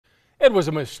said was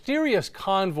a mysterious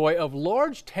convoy of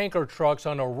large tanker trucks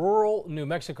on a rural New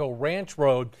Mexico ranch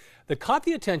road that caught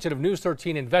the attention of News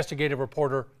 13 investigative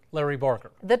reporter Larry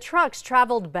Barker. The trucks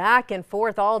traveled back and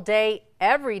forth all day,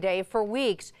 every day for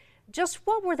weeks. Just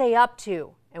what were they up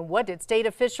to? And what did state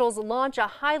officials launch a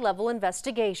high-level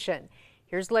investigation?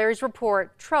 Here's Larry's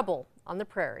report, Trouble on the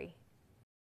Prairie.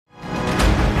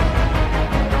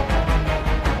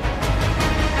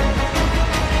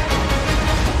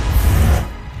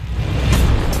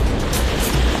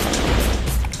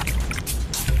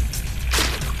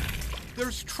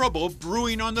 There's trouble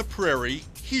brewing on the prairie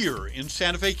here in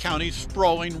Santa Fe County's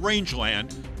sprawling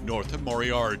rangeland north of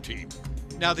Moriarty.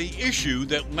 Now, the issue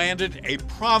that landed a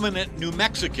prominent New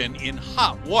Mexican in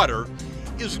hot water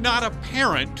is not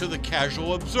apparent to the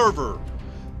casual observer.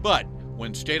 But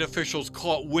when state officials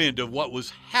caught wind of what was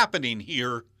happening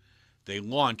here, they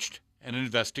launched an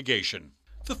investigation.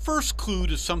 The first clue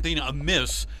to something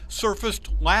amiss surfaced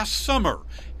last summer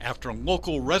after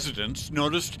local residents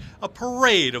noticed a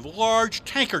parade of large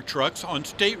tanker trucks on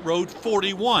State Road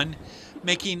 41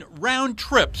 making round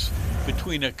trips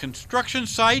between a construction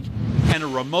site and a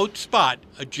remote spot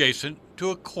adjacent to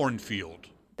a cornfield.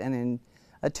 And in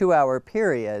a 2-hour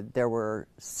period, there were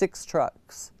 6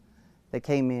 trucks that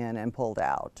came in and pulled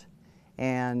out.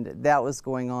 And that was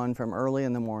going on from early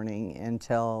in the morning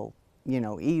until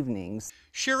evenings.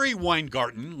 Sherry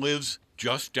Weingarten lives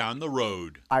just down the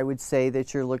road. I would say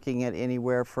that you're looking at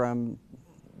anywhere from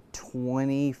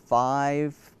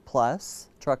 25 plus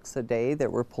trucks a day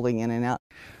that were pulling in and out.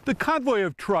 The convoy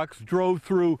of trucks drove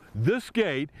through this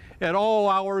gate at all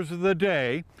hours of the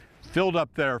day, filled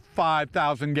up their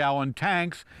 5,000-gallon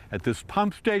tanks at this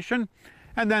pump station,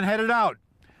 and then headed out.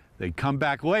 They'd come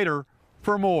back later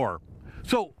for more.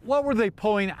 So what were they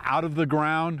pulling out of the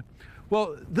ground?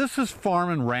 Well, this is farm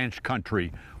and ranch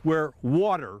country where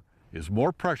water is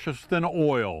more precious than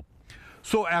oil.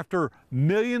 So after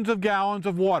millions of gallons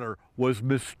of water was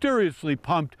mysteriously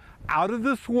pumped out of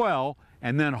this well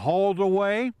and then hauled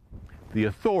away, the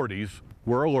authorities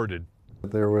were alerted.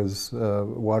 There was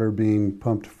water being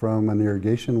pumped from an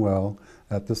irrigation well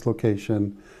at this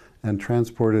location and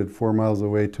transported 4 miles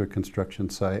away to a construction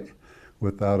site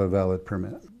without a valid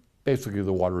permit. Basically,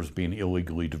 the water is being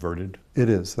illegally diverted. It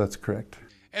is, that's correct.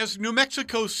 As New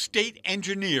Mexico's state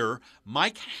engineer,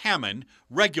 Mike Hammond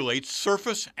regulates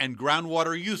surface and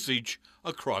groundwater usage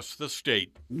across the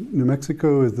state. New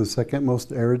Mexico is the second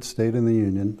most arid state in the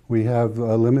union. We have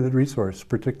a limited resource,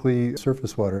 particularly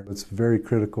surface water. It's very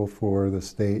critical for the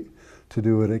state to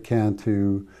do what it can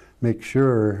to make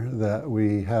sure that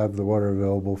we have the water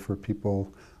available for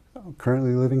people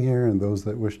currently living here and those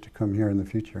that wish to come here in the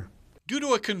future. Due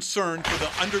to a concern for the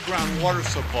underground water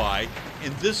supply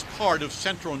in this part of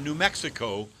central New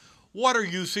Mexico, water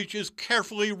usage is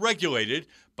carefully regulated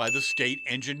by the state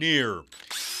engineer.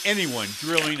 Anyone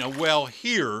drilling a well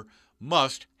here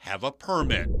must have a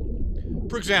permit.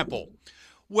 For example,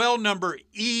 well number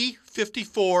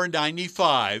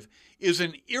E5495 is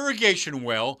an irrigation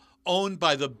well owned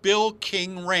by the Bill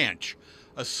King Ranch,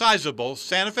 a sizable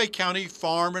Santa Fe County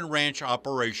farm and ranch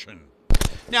operation.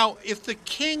 Now, if the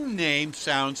King name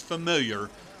sounds familiar,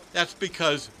 that's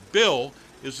because Bill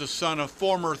is the son of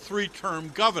former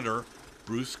 3-term governor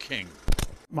Bruce King.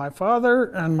 My father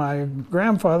and my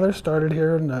grandfather started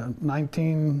here in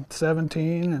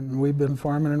 1917, and we've been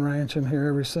farming and ranching here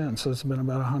ever since, so it's been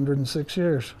about 106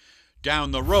 years.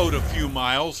 Down the road a few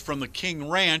miles from the King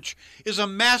Ranch is a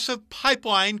massive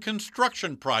pipeline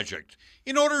construction project.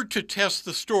 In order to test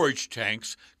the storage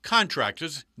tanks,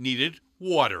 contractors needed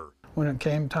water. When it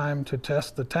came time to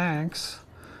test the tanks,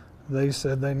 they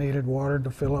said they needed water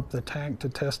to fill up the tank to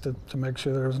test it to make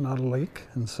sure there was not a leak.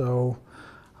 And so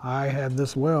I had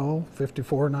this well,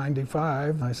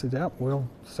 5495. I said, yep, we'll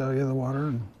sell you the water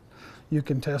and you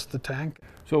can test the tank.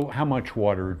 So how much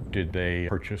water did they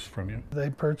purchase from you? They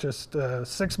purchased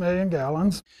 6 million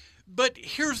gallons. But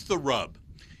here's the rub.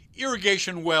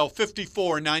 Irrigation well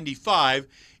 5495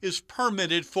 is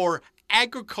permitted for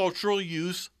agricultural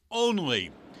use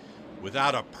only.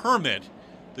 Without a permit,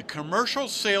 the commercial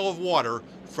sale of water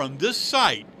from this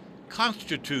site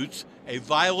constitutes a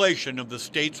violation of the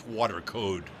state's water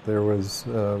code. There was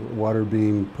water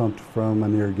being pumped from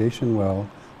an irrigation well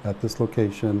at this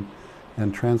location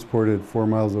and transported 4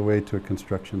 miles away to a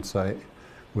construction site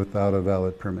without a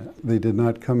valid permit. They did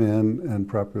not come in and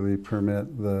properly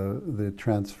permit the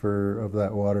transfer of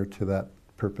that water to that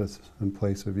purpose and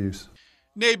place of use.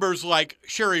 Neighbors like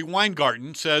Sherry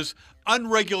Weingarten says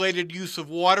unregulated use of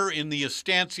water in the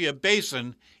Estancia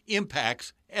Basin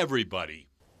impacts everybody.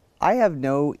 I have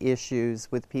no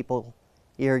issues with people,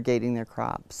 irrigating their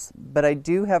crops. But I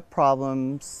do have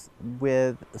problems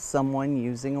with someone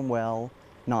using a well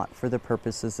not for the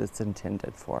purposes it's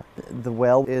intended for. The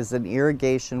well is an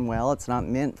irrigation well. It's not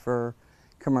meant for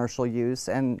commercial use,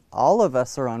 and all of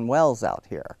us are on wells out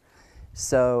here.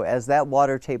 So as that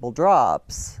water table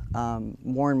drops,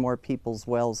 more and more people's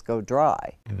wells go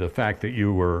dry. The fact that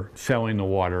you were selling the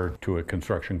water to a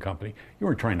construction company, you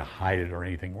weren't trying to hide it or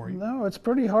anything, were you? No, it's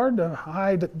pretty hard to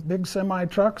hide big semi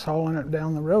trucks hauling it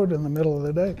down the road in the middle of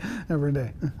the day, every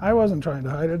day. I wasn't trying to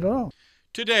hide it at all.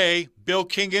 Today, Bill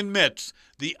King admits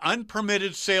the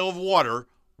unpermitted sale of water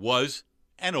was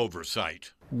an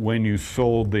oversight. When you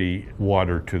sold the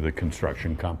water to the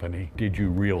construction company, did you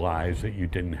realize that you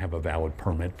didn't have a valid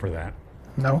permit for that?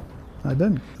 No, I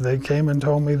didn't. They came and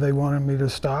told me they wanted me to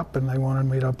stop and they wanted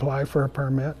me to apply for a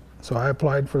permit. So I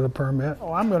applied for the permit.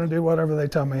 Oh, I'm going to do whatever they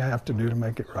tell me I have to do to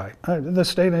make it right. The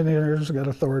state engineers got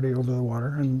authority over the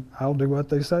water, and I'll do what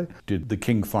they say. Did the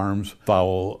King Farms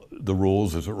follow the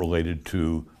rules as it related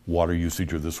to water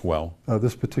usage of this well?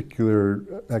 This particular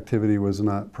activity was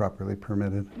not properly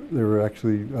permitted. They were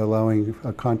actually allowing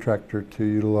a contractor to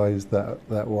utilize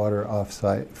that water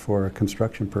off-site for a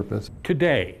construction purpose.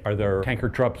 Today, are there tanker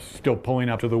trucks still pulling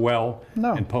up to the well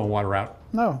and pulling water out?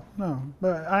 No.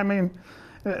 But I mean,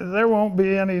 there won't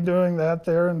be any doing that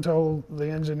there until the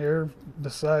engineer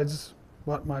decides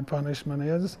what my punishment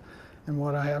is and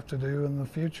what I have to do in the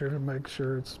future to make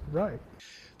sure it's right.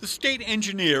 The state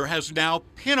engineer has now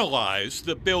penalized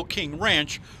the Bill King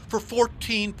Ranch for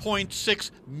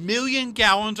 14.6 million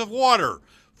gallons of water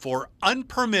for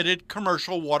unpermitted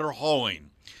commercial water hauling.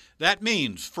 That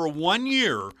means for 1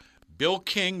 year, Bill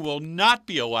King will not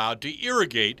be allowed to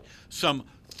irrigate some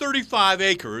 35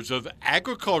 acres of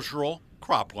agricultural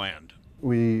cropland.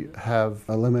 We have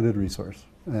a limited resource,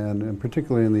 and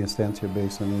particularly in the Estancia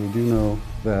Basin, we do know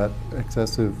that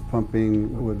excessive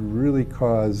pumping would really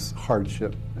cause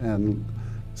hardship and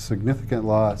significant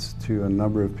loss to a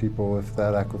number of people if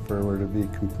that aquifer were to be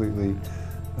completely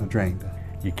drained.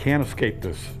 You can't escape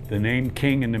this. The name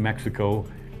King in New Mexico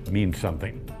means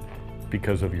something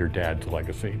because of your dad's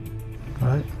legacy.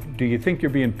 Right. Do you think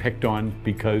you're being picked on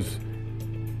because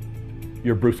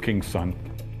you're Bruce King's son?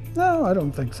 No, I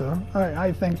don't think so.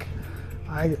 I think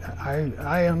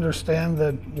I understand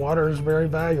that water is very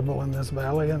valuable in this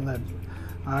valley, and that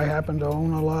I happen to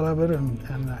own a lot of it,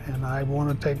 and I want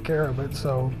to take care of it.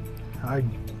 So I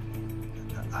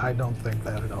don't think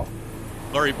that at all.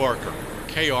 Larry Barker,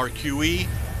 KRQE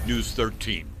News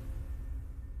 13.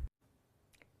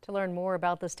 To learn more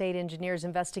about the state engineer's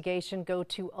investigation, go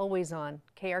to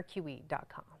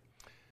alwayson.krqe.com.